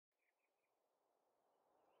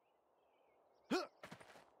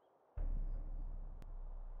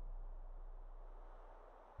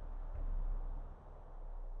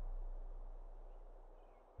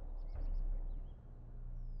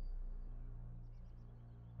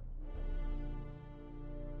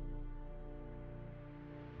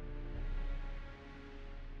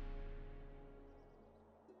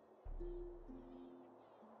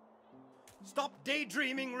Stop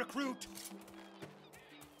daydreaming, recruit!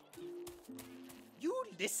 You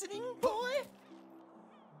listening, boy?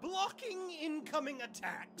 Blocking incoming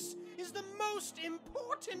attacks is the most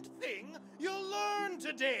important thing you'll learn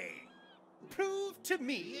today. Prove to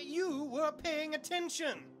me you were paying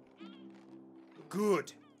attention.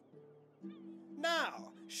 Good.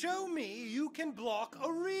 Now, show me you can block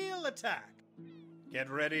a real attack. Get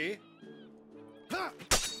ready.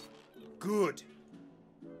 Good.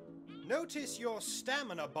 Notice your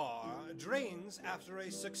stamina bar drains after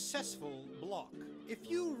a successful block. If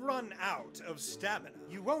you run out of stamina,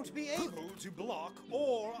 you won't be able to block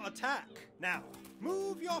or attack. Now,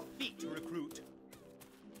 move your feet, recruit.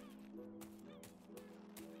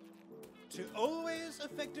 To always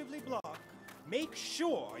effectively block, make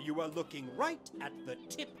sure you are looking right at the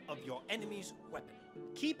tip of your enemy's weapon.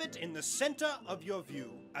 Keep it in the center of your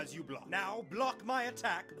view as you block. Now block my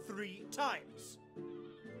attack 3 times.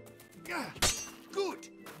 Good.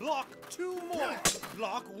 Block 2 more.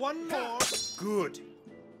 Block 1 more. Good.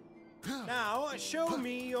 Now show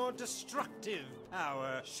me your destructive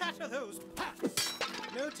power. Shatter those packs.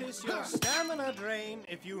 Notice your stamina drain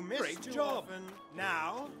if you miss too often.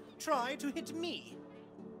 Now try to hit me.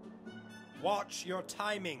 Watch your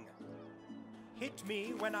timing. Hit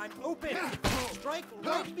me when I'm open. Strike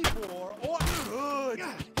right before or... Good!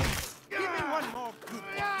 Give me 1 more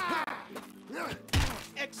good.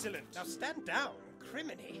 Excellent. Now stand down,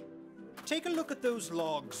 criminy. Take a look at those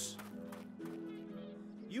logs.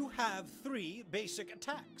 You have 3 basic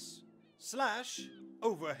attacks. Slash,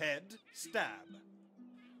 overhead, stab.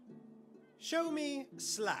 Show me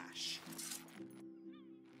slash.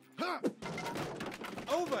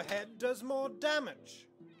 Overhead does more damage.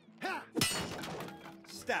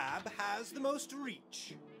 Stab has the most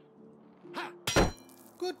reach.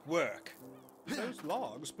 Good work. Those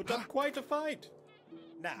logs put up quite a fight.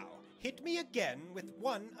 Now, hit me again with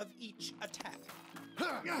 1 of each attack.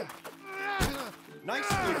 Nice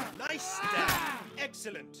stab.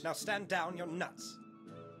 Excellent. Now stand down, you're nuts.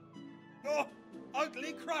 Oh,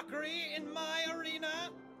 ugly crockery in my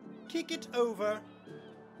arena. Kick it over.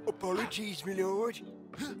 Apologies, my lord.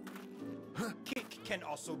 Kick can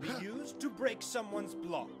also be used to break someone's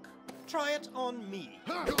block. Try it on me.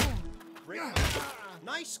 Break.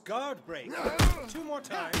 Nice guard break. 2 more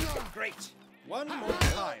times. Great. 1 more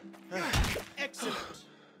time. Excellent.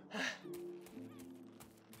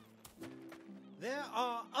 There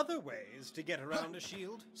are other ways to get around a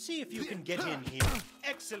shield. See if you can get in here.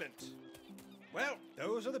 Excellent. Well,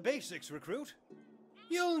 those are the basics, recruit.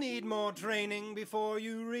 You'll need more training before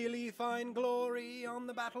you really find glory on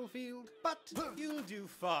the battlefield. But you'll do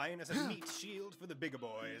fine as a meat shield for the bigger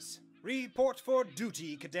boys. Report for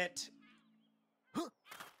duty, cadet.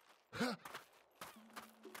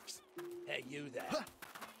 Hey, you there.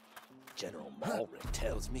 General Malrick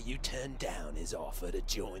tells me you turned down his offer to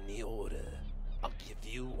join the Order. I'll give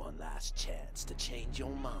you 1 last chance to change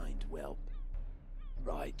your mind, whelp.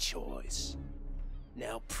 Right choice.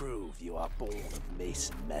 Now prove you are born of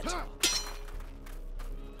Mason metal.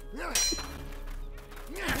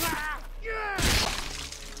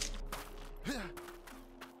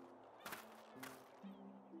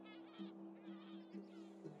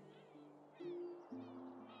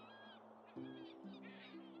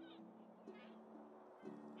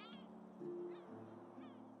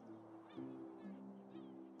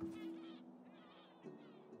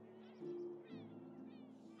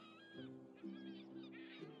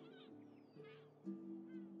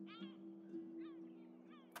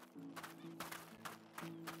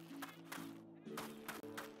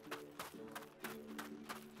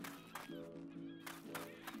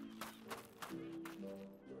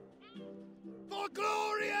 For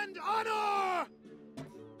glory and honor!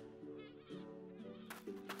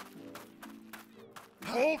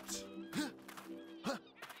 Halt!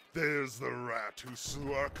 There's the rat who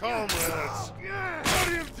slew our comrades! Cut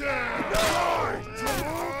him down!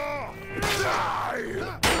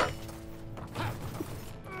 Die!